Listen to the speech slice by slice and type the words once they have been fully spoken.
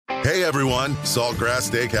Hey everyone, Saltgrass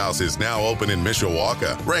Steakhouse is now open in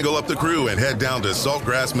Mishawaka. Wrangle up the crew and head down to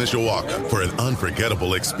Saltgrass Mishawaka for an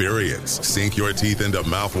unforgettable experience. Sink your teeth into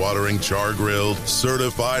mouth-watering char-grilled,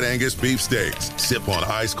 certified Angus beef steaks. Sip on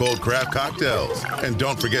ice-cold craft cocktails. And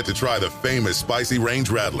don't forget to try the famous spicy range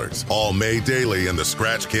rattlers, all made daily in the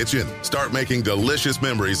Scratch Kitchen. Start making delicious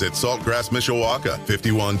memories at Saltgrass Mishawaka,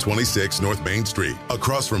 5126 North Main Street,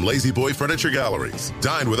 across from Lazy Boy Furniture Galleries.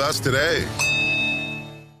 Dine with us today.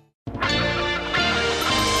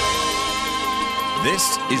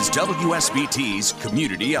 This is WSBT's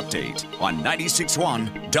Community Update on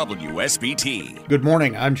 96.1 WSBT. Good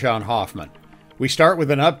morning, I'm John Hoffman. We start with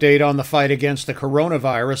an update on the fight against the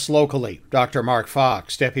coronavirus locally. Dr. Mark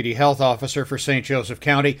Fox, Deputy Health Officer for St. Joseph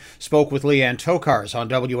County, spoke with Leanne Tokars on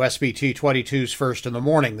WSBT 22's First in the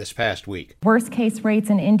Morning this past week. Worst case rates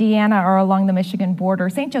in Indiana are along the Michigan border.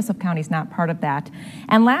 St. Joseph County is not part of that.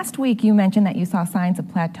 And last week you mentioned that you saw signs of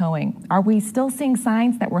plateauing. Are we still seeing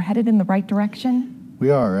signs that we're headed in the right direction? We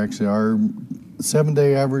are, actually. Our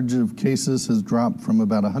 7-day average of cases has dropped from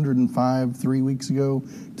about 105 3 weeks ago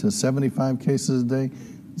to 75 cases a day.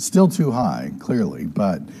 Still too high, clearly,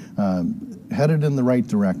 but headed in the right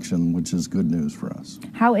direction, which is good news for us.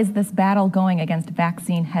 How is this battle going against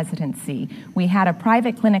vaccine hesitancy? We had a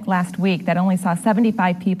private clinic last week that only saw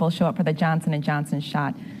 75 people show up for the Johnson & Johnson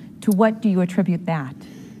shot. To what do you attribute that?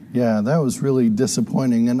 Yeah, that was really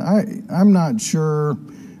disappointing, and I'm not sure.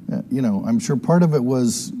 I'm sure part of it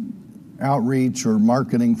was outreach or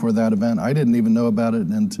marketing for that event. I didn't even know about it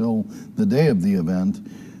until the day of the event.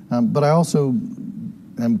 But I also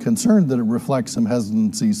am concerned that it reflects some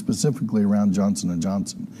hesitancy specifically around Johnson &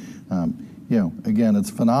 Johnson. Again, it's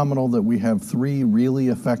phenomenal that we have 3 really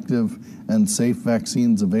effective and safe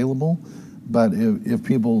vaccines available. But if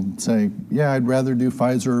people say, yeah, I'd rather do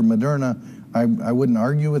Pfizer or Moderna, I wouldn't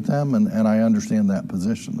argue with them, and I understand that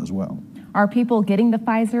position as well. Are people getting the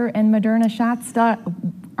Pfizer and Moderna shots?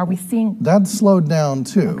 Are we seeing... That's slowed down,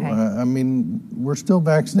 too. Okay. We're still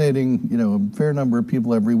vaccinating, a fair number of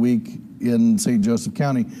people every week in St. Joseph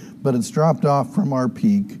County, but it's dropped off from our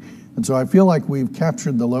peak. And so I feel like we've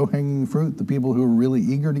captured the low-hanging fruit. The people who are really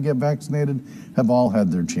eager to get vaccinated have all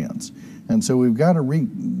had their chance. And so we've got to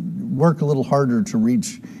work a little harder to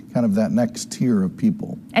reach kind of that next tier of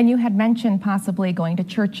people. And you had mentioned possibly going to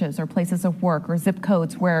churches or places of work or zip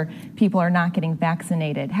codes where people are not getting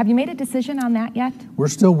vaccinated. Have you made a decision on that yet? We're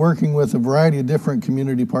still working with a variety of different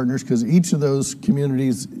community partners because each of those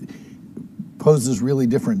communities poses really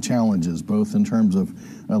different challenges, both in terms of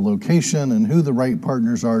location and who the right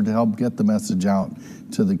partners are to help get the message out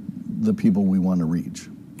to the people we want to reach.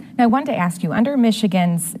 Now, I wanted to ask you, under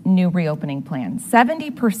Michigan's new reopening plan,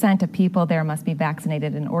 70% of people there must be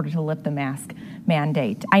vaccinated in order to lift the mask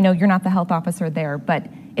mandate. I know you're not the health officer there, but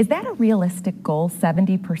is that a realistic goal,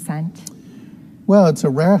 70%? Well, it's a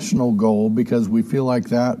rational goal because we feel like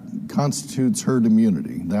that constitutes herd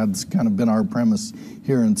immunity. That's kind of been our premise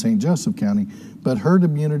here in St. Joseph County. But herd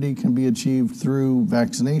immunity can be achieved through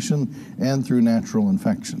vaccination and through natural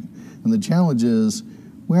infection. And the challenge is,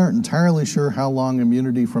 we aren't entirely sure how long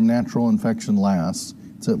immunity from natural infection lasts.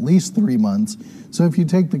 It's at least 3 months. So if you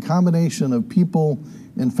take the combination of people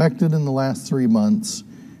infected in the last 3 months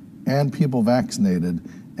and people vaccinated,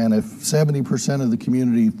 and if 70% of the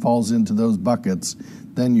community falls into those buckets,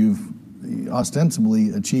 then you've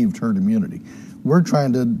ostensibly achieved herd immunity. We're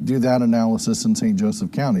trying to do that analysis in St.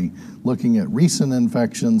 Joseph County, looking at recent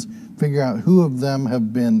infections, figure out who of them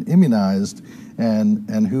have been immunized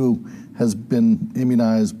and who has been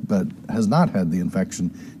immunized but has not had the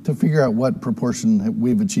infection, to figure out what proportion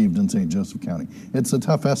we've achieved in St. Joseph County. It's a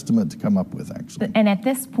tough estimate to come up with, actually. And at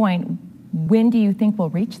this point, when do you think we'll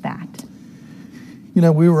reach that?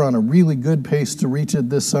 We were on a really good pace to reach it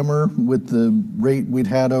this summer with the rate we'd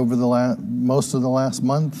had over most of the last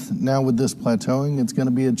month. Now with this plateauing, it's going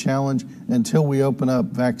to be a challenge until we open up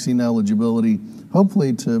vaccine eligibility,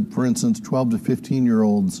 hopefully to, for instance, 12 to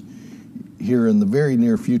 15-year-olds here in the very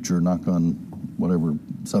near future, knock on whatever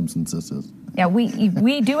substance this is. Yeah,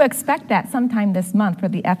 we do expect that sometime this month for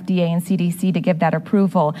the FDA and CDC to give that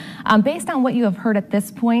approval. Based on what you have heard at this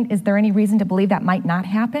point, is there any reason to believe that might not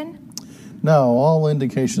happen? No, all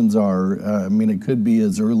indications are, it could be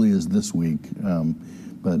as early as this week,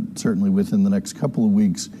 but certainly within the next couple of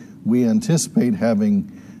weeks, we anticipate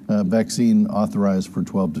having vaccine authorized for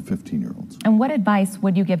 12 to 15-year-olds. And what advice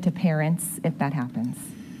would you give to parents if that happens?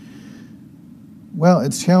 Well,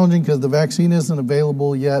 it's challenging because the vaccine isn't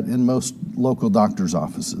available yet in most local doctors'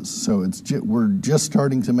 offices. So we're just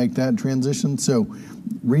starting to make that transition. So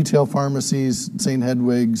retail pharmacies, St.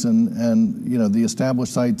 Hedwig's, and the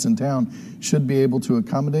established sites in town should be able to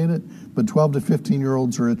accommodate it. But 12 to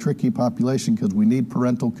 15-year-olds are a tricky population because we need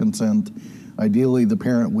parental consent. Ideally, the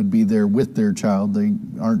parent would be there with their child. They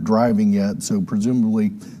aren't driving yet, so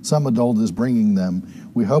presumably some adult is bringing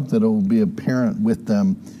them. We hope that it will be a parent with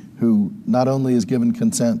them who not only is given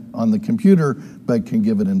consent on the computer, but can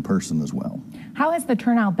give it in person as well. How has the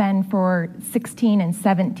turnout been for 16 and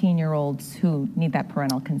 17-year-olds who need that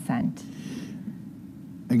parental consent?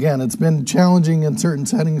 Again, it's been challenging in certain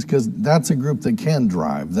settings because that's a group that can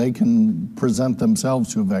drive. They can present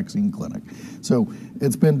themselves to a vaccine clinic. So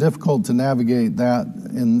it's been difficult to navigate that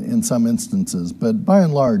in some instances, but by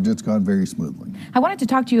and large, it's gone very smoothly. I wanted to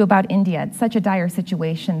talk to you about India. It's such a dire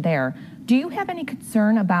situation there. Do you have any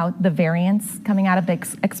concern about the variants coming out of the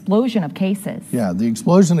explosion of cases? Yeah, the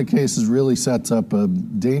explosion of cases really sets up a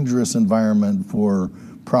dangerous environment for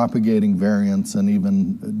propagating variants and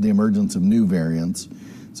even the emergence of new variants.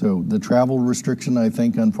 So the travel restriction, I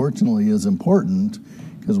think, unfortunately, is important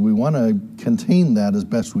because we want to contain that as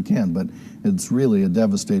best we can, but it's really a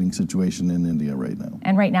devastating situation in India right now.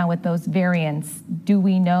 And right now with those variants, do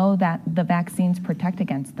we know that the vaccines protect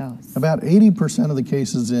against those? About 80% of the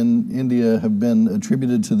cases in India have been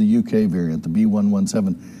attributed to the UK variant, the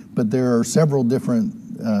B117, but there are several different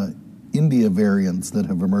India variants that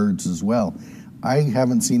have emerged as well. I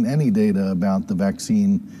haven't seen any data about the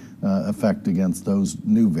vaccine effect against those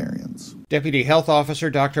new variants. Deputy Health Officer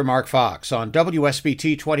Dr. Mark Fox on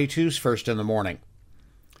WSBT 22's First in the Morning.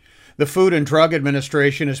 The Food and Drug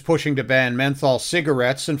Administration is pushing to ban menthol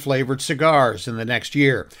cigarettes and flavored cigars in the next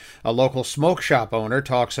year. A local smoke shop owner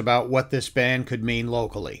talks about what this ban could mean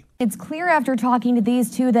locally. It's clear after talking to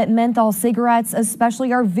these two that menthol cigarettes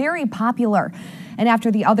especially are very popular. And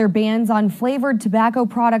after the other bans on flavored tobacco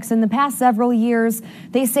products in the past several years,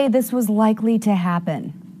 they say this was likely to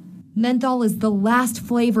happen. Menthol is the last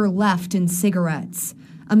flavor left in cigarettes.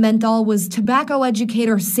 A menthol was tobacco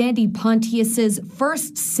educator Sandy Pontius's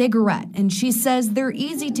first cigarette, and she says they're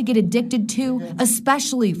easy to get addicted to,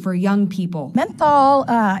 especially for young people. Menthol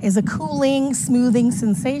is a cooling, smoothing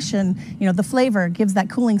sensation. The flavor gives that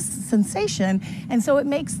cooling sensation, and so it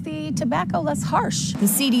makes the tobacco less harsh. The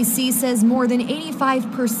CDC says more than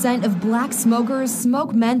 85% of black smokers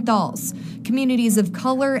smoke menthols. Communities of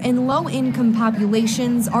color and low-income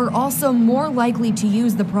populations are also more likely to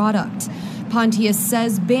use the product. Pontius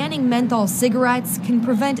says banning menthol cigarettes can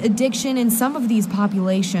prevent addiction in some of these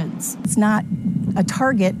populations. It's not a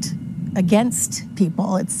target against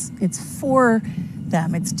people. It's for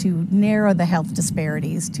them. It's to narrow the health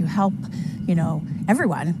disparities, to help,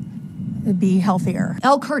 everyone be healthier.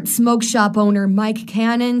 Elkhart smoke shop owner Mike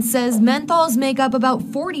Cannon says menthols make up about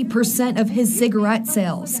 40% of his cigarette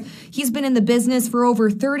sales. He's been in the business for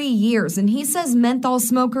over 30 years, and he says menthol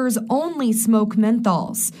smokers only smoke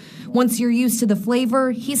menthols. Once you're used to the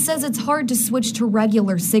flavor, he says it's hard to switch to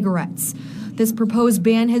regular cigarettes. This proposed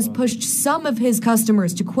ban has pushed some of his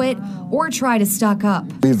customers to quit or try to stock up.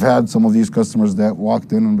 We've had some of these customers that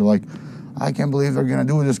walked in and be like, I can't believe they're going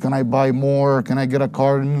to do this. Can I buy more? Can I get a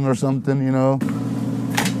carton or something,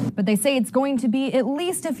 But they say it's going to be at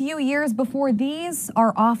least a few years before these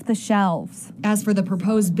are off the shelves. As for the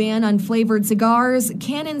proposed ban on flavored cigars,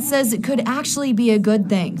 Cannon says it could actually be a good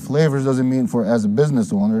thing. Flavors doesn't mean as a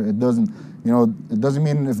business owner, it doesn't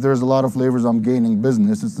mean if there's a lot of flavors I'm gaining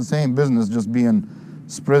business. It's the same business just being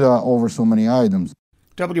spread out over so many items.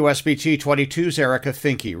 WSBT 22's Erica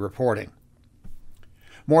Finke reporting.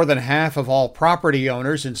 More than half of all property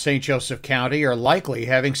owners in St. Joseph County are likely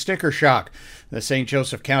having sticker shock. The St.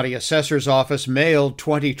 Joseph County Assessor's Office mailed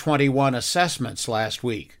 2021 assessments last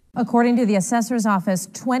week. According to the Assessor's Office,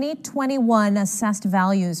 2021 assessed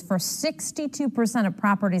values for 62% of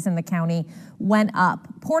properties in the county went up.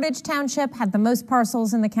 Portage Township had the most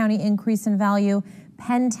parcels in the county increase in value.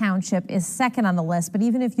 Penn Township is second on the list, but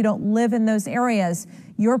even if you don't live in those areas,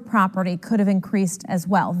 your property could have increased as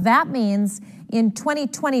well. That means in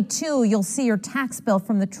 2022, you'll see your tax bill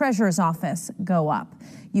from the Treasurer's Office go up.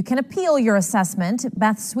 You can appeal your assessment.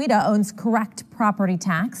 Beth Suida owns Correct Property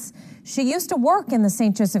Tax. She used to work in the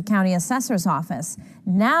St. Joseph County Assessor's Office.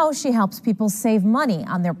 Now she helps people save money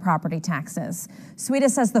on their property taxes. Suida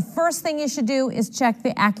says the first thing you should do is check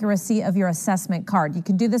the accuracy of your assessment card. You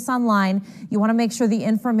can do this online. You want to make sure the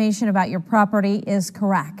information about your property is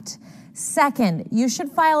correct. Second, you should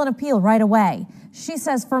file an appeal right away. She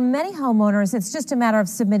says for many homeowners, it's just a matter of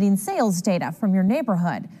submitting sales data from your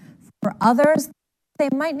neighborhood. For others, they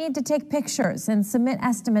might need to take pictures and submit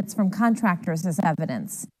estimates from contractors as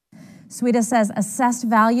evidence. Sweda says assessed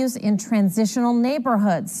values in transitional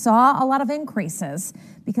neighborhoods saw a lot of increases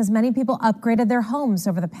because many people upgraded their homes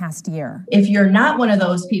over the past year. If you're not one of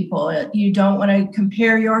those people, you don't want to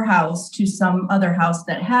compare your house to some other house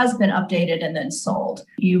that has been updated and then sold.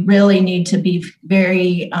 You really need to be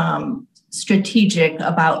very strategic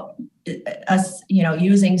about us,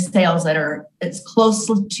 using sales that are as close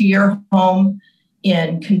to your home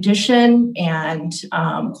in condition and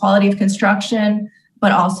quality of construction,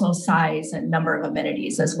 but also size and number of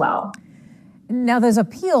amenities as well. Now, those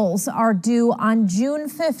appeals are due on June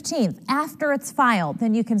 15th. After it's filed,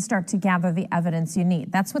 then you can start to gather the evidence you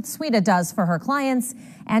need. That's what Sweda does for her clients,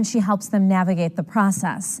 and she helps them navigate the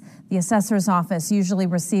process. The assessor's office usually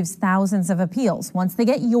receives thousands of appeals. Once they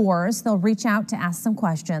get yours, they'll reach out to ask some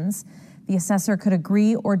questions. The assessor could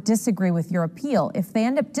agree or disagree with your appeal. If they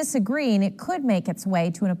end up disagreeing, it could make its way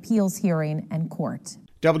to an appeals hearing and court.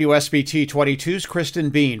 WSBT 22's Kristen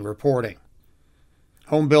Bean reporting.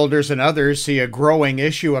 Home builders and others see a growing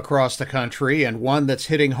issue across the country, and one that's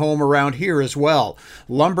hitting home around here as well.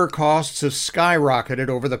 Lumber costs have skyrocketed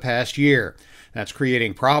over the past year. That's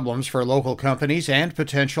creating problems for local companies and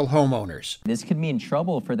potential homeowners. This could mean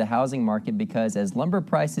trouble for the housing market because as lumber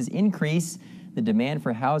prices increase, the demand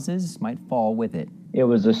for houses might fall with it. It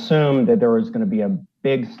was assumed that there was going to be a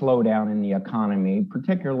big slowdown in the economy,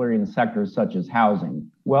 particularly in sectors such as housing.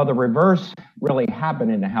 Well, the reverse really happened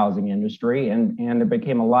in the housing industry, and there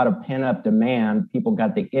became a lot of pent-up demand. People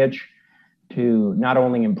got the itch to not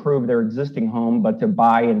only improve their existing home, but to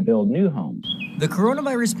buy and build new homes. The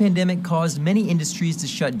coronavirus pandemic caused many industries to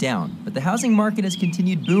shut down, but the housing market has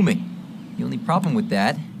continued booming. The only problem with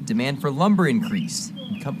that, demand for lumber increased,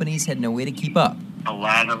 and companies had no way to keep up. A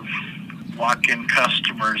lot of walk-in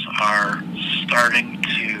customers are starting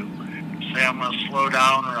to say, I'm going to slow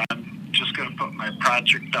down, or I'm just going to put my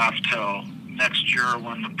project off till next year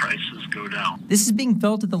when the prices go down. This is being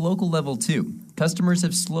felt at the local level too. Customers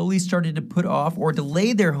have slowly started to put off or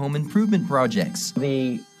delay their home improvement projects.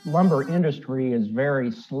 The lumber industry is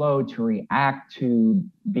very slow to react to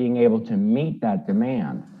being able to meet that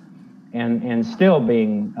demand, and still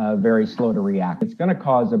being very slow to react. It's going to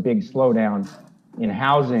cause a big slowdown in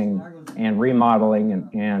housing and remodeling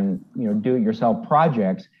and do-it-yourself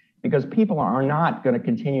projects, because people are not going to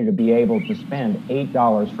continue to be able to spend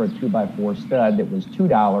 $8 for a 2x4 stud that was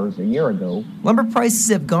 $2 a year ago. Lumber prices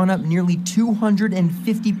have gone up nearly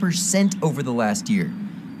 250% over the last year,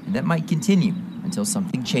 and that might continue until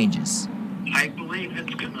something changes. I believe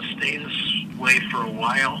it's going to stay this way for a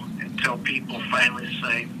while until people finally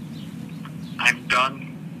say, I'm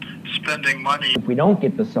done spending money. If we don't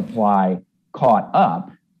get the supply caught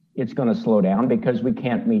up, it's going to slow down because we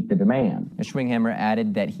can't meet the demand. Schwinghammer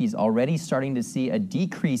added that he's already starting to see a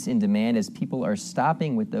decrease in demand as people are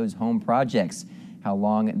stopping with those home projects. How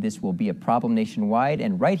long this will be a problem nationwide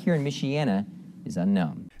and right here in Michiana is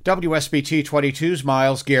unknown. WSBT 22's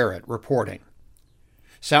Miles Garrett reporting.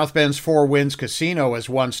 South Bend's Four Winds Casino is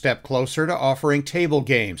one step closer to offering table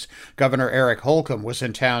games. Governor Eric Holcomb was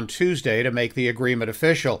in town Tuesday to make the agreement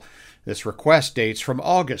official. This request dates from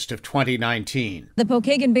August of 2019. The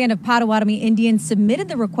Pokagon Band of Potawatomi Indians submitted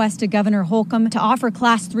the request to Governor Holcomb to offer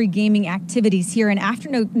Class 3 gaming activities here, and after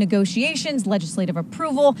negotiations, legislative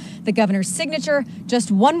approval, the governor's signature, just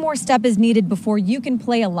one more step is needed before you can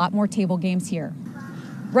play a lot more table games here.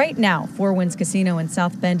 Right now, Four Winds Casino in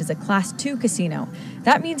South Bend is a Class 2 casino.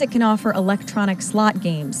 That means it can offer electronic slot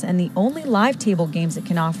games, and the only live table games it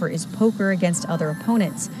can offer is poker against other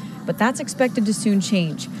opponents. But that's expected to soon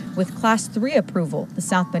change. With Class 3 approval, the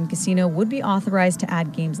South Bend Casino would be authorized to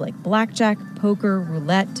add games like blackjack, poker,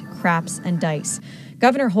 roulette, craps, and dice.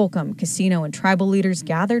 Governor Holcomb, casino, and tribal leaders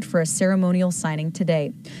gathered for a ceremonial signing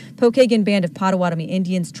today. Pokagon Band of Potawatomi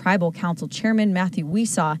Indians Tribal Council Chairman Matthew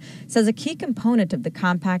Weesaw says a key component of the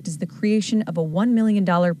compact is the creation of a $1 million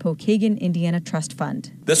Pokagon Indiana Trust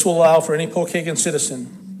Fund. This will allow for any Pokagon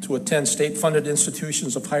citizen to attend state-funded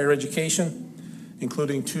institutions of higher education,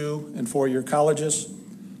 including 2- and 4-year colleges,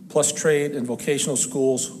 plus trade and vocational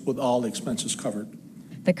schools with all expenses covered.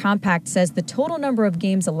 The compact says the total number of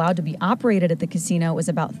games allowed to be operated at the casino is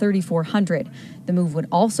about 3,400. The move would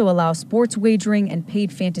also allow sports wagering and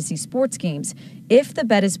paid fantasy sports games if the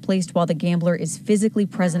bet is placed while the gambler is physically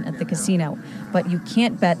present at the casino. But you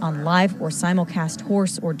can't bet on live or simulcast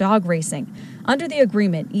horse or dog racing. Under the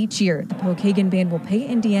agreement, each year, the Pokagon Band will pay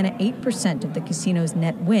Indiana 8% of the casino's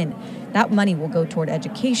net win. That money will go toward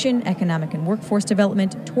education, economic and workforce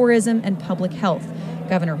development, tourism, and public health.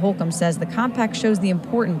 Governor Holcomb says the compact shows the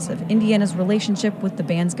importance of Indiana's relationship with the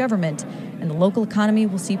band's government, and the local economy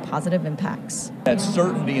will see positive impacts. That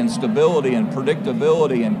certainty and stability and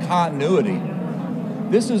predictability and continuity,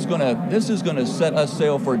 this is going to set us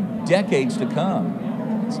sail for decades to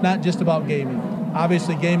come. It's not just about gaming.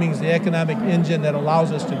 Obviously, gaming is the economic engine that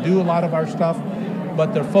allows us to do a lot of our stuff,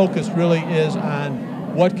 but their focus really is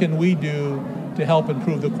on what can we do to help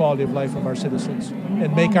improve the quality of life of our citizens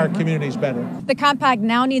and make our communities better. The compact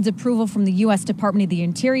now needs approval from the U.S. Department of the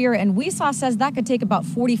Interior, and Weesaw says that could take about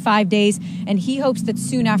 45 days, and he hopes that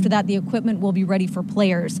soon after that the equipment will be ready for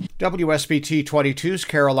players. WSBT 22's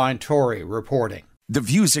Caroline Torrey reporting. The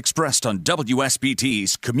views expressed on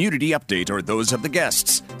WSBT's Community Update are those of the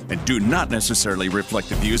guests and do not necessarily reflect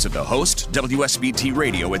the views of the host, WSBT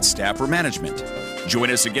Radio, its staff, or management. Join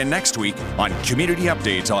us again next week on Community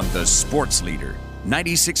Update on the Sports Leader,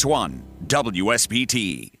 96.1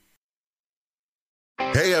 WSBT.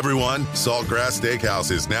 Hey everyone, Saltgrass Steakhouse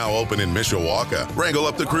is now open in Mishawaka. Wrangle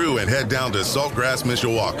up the crew and head down to Saltgrass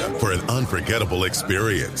Mishawaka for an unforgettable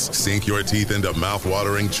experience. Sink your teeth into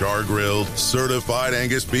mouth-watering char-grilled, certified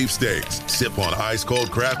Angus beef steaks. Sip on ice-cold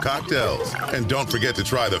craft cocktails. And don't forget to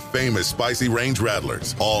try the famous spicy range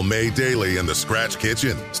rattlers, all made daily in the Scratch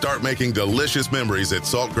Kitchen. Start making delicious memories at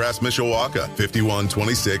Saltgrass Mishawaka,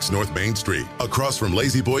 5126 North Main Street, across from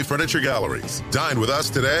Lazy Boy Furniture Galleries. Dine with us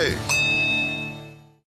today.